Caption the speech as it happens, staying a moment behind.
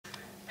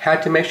How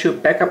to make sure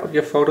backup of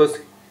your photos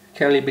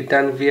can only be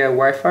done via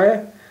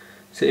Wi-Fi.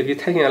 So if you're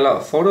taking a lot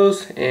of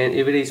photos and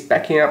if it is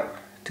backing up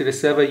to the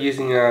server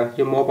using your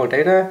mobile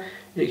data,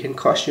 it can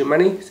cost you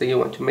money. So you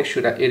want to make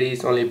sure that it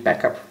is only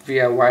backup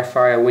via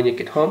Wi-Fi when you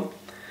get home.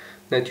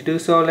 Now to do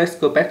so, let's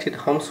go back to the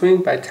home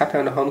screen by tapping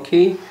on the home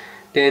key,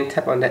 then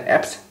tap on the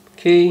apps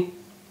key.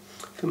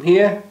 From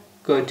here,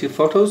 go into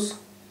photos,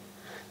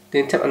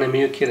 then tap on the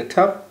menu key at the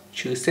top,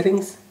 choose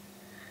settings,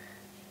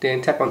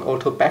 then tap on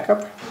auto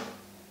backup,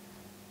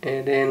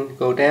 and then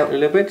go down a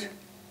little bit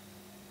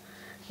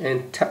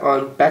and tap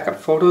on backup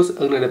photos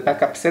under the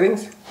backup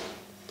settings,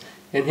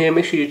 and here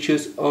make sure you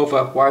choose over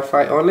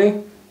Wi-Fi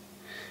only.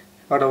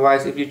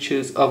 Otherwise, if you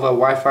choose over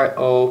Wi-Fi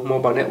or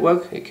mobile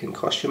network, it can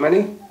cost you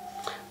money.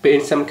 But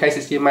in some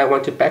cases you might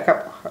want to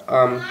backup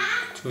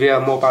via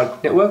mobile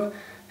network,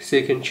 so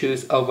you can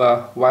choose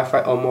over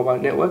Wi-Fi or mobile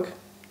network.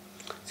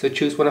 So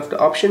choose one of the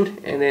options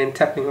and then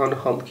tapping on the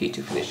home key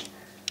to finish.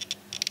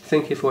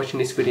 Thank you for watching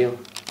this video.